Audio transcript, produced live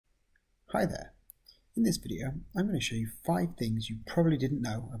Hi there. In this video, I'm going to show you 5 things you probably didn't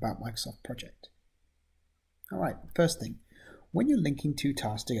know about Microsoft Project. Alright, first thing, when you're linking 2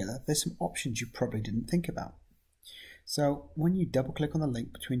 tasks together, there's some options you probably didn't think about. So when you double click on the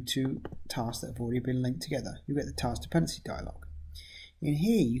link between 2 tasks that have already been linked together, you get the task dependency dialog. In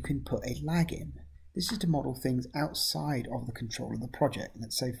here you can put a lag in. This is to model things outside of the control of the project.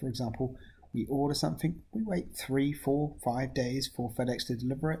 Let's say, for example, we order something, we wait 3, 4, 5 days for FedEx to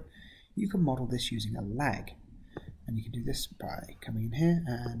deliver it. You can model this using a lag, and you can do this by coming in here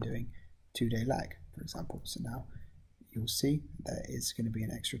and doing 2-day lag, for example. So now you'll see there is going to be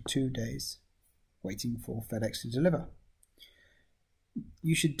an extra 2 days waiting for FedEx to deliver.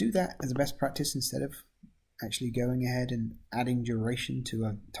 You should do that as a best practice instead of actually going ahead and adding duration to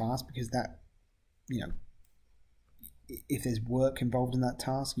a task, because that, if there's work involved in that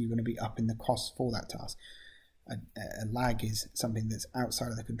task, you're going to be upping the cost for that task. A lag is something that's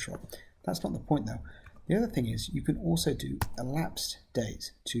outside of the control. That's not the point though. The other thing is you can also do elapsed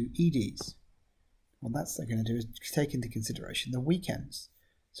days to EDs. What that's going to do is take into consideration the weekends.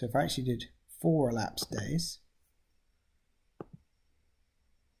 So if I actually did 4 elapsed days,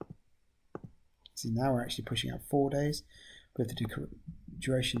 see now we're actually pushing out 4 days, but if the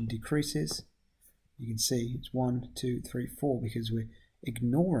duration decreases, you can see it's 1, 2, 3, 4 because we're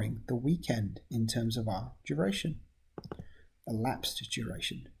ignoring the weekend in terms of our duration. Elapsed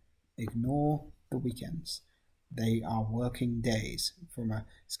duration. Ignore the weekends. They are working days from a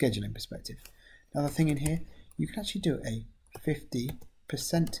scheduling perspective. Another thing in here, you can actually do a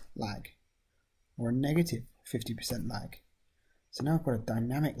 50% lag or a negative 50% lag. So now I've got a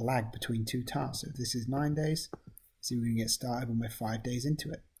dynamic lag between 2 tasks. So if this is 9 days, see we can get started when we're 5 days into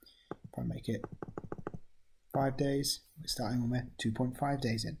it. If I make it 5 days, we're starting when we're 2.5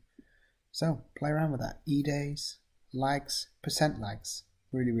 days in. So play around with that. E-days, lags, percent lags.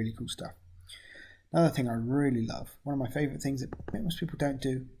 Really, really cool stuff. Another thing I really love, one of my favorite things that most people don't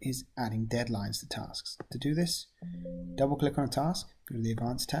do, is adding deadlines to tasks. To do this, double click on a task, go to the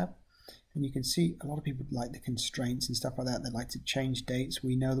Advanced tab, and you can see a lot of people like the constraints and stuff like that. They like to change dates.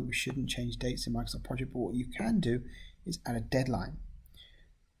 We know that we shouldn't change dates in Microsoft Project, but what you can do is add a deadline.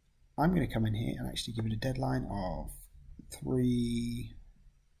 I'm going to come in here and actually give it a deadline of 3/2,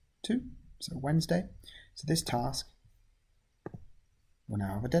 so Wednesday. So this task will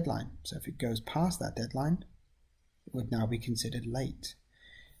now have a deadline. So if it goes past that deadline, it would now be considered late.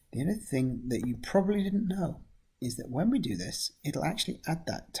 The other thing that you probably didn't know is that when we do this, it'll actually add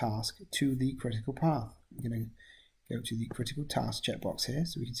that task to the critical path. I'm going to go to the critical task checkbox here,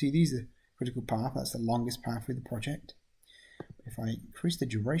 so we can see these are the critical path. That's the longest path through the project. If I increase the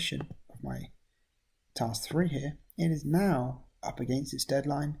duration of my task 3 here, it is now up against its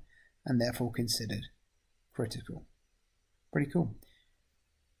deadline and therefore considered critical. Pretty cool.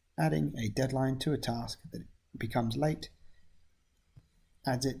 Adding a deadline to a task that becomes late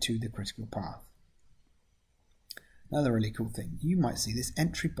adds it to the critical path. Another really cool thing, you might see this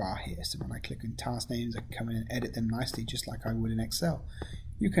entry bar here. So when I click on task names, I can come in and edit them nicely just like I would in Excel.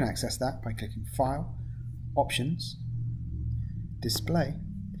 You can access that by clicking File, Options, Display,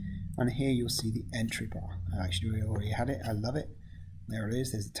 and here you'll see the entry bar. I actually already had it. I love it. There it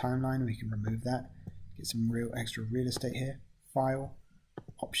is. There's the timeline. We can remove that. Get some extra real estate here. File,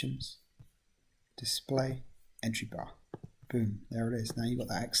 Options, Display, Entry bar. Boom. There it is. Now you've got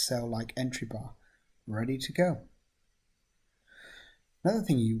that Excel-like entry bar ready to go. Another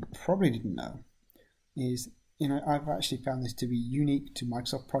thing you probably didn't know is, I've actually found this to be unique to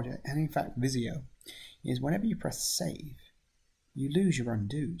Microsoft Project, and in fact Visio, is whenever you press save, you lose your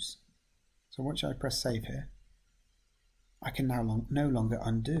undos. So once I press save here, I can now no longer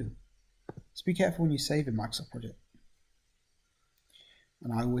undo. So be careful when you save in Microsoft Project.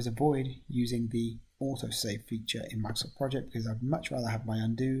 And I always avoid using the autosave feature in Microsoft Project because I'd much rather have my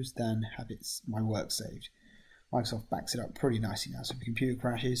undos than have my work saved. Microsoft backs it up pretty nicely now, so if your computer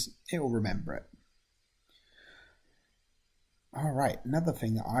crashes, it will remember it. Alright, another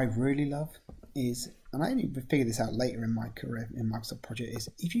thing that I really love is, and I only figured this out later in my career in Microsoft Project, is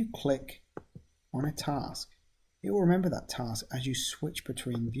if you click on a task, it will remember that task as you switch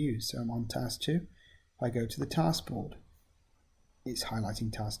between views. So I'm on task 2, if I go to the task board, it's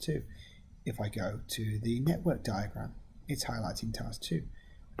highlighting task 2. If I go to the network diagram, it's highlighting task 2.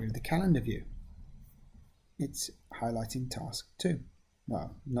 Go to the calendar view, it's highlighting task 2.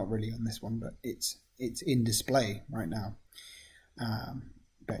 Well, not really on this one, but it's in display right now.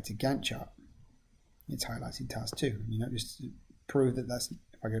 Back to Gantt chart, it's highlighting task 2. Just to prove that that's,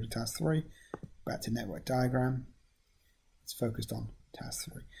 if I go to task 3, back to network diagram, it's focused on task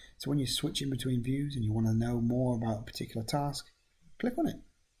 3. So when you switch in between views and you want to know more about a particular task, click on it.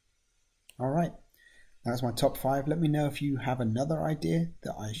 Alright, that's my top 5. Let me know if you have another idea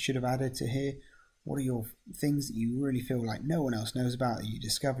that I should have added to here. What are your things that you really feel like no one else knows about that you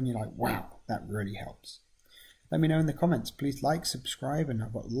discover and you're like, wow, that really helps. Let me know in the comments. Please like, subscribe, and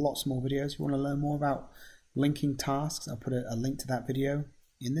I've got lots more videos. If you want to learn more about linking tasks, I'll put a link to that video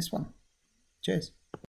in this one. Cheers.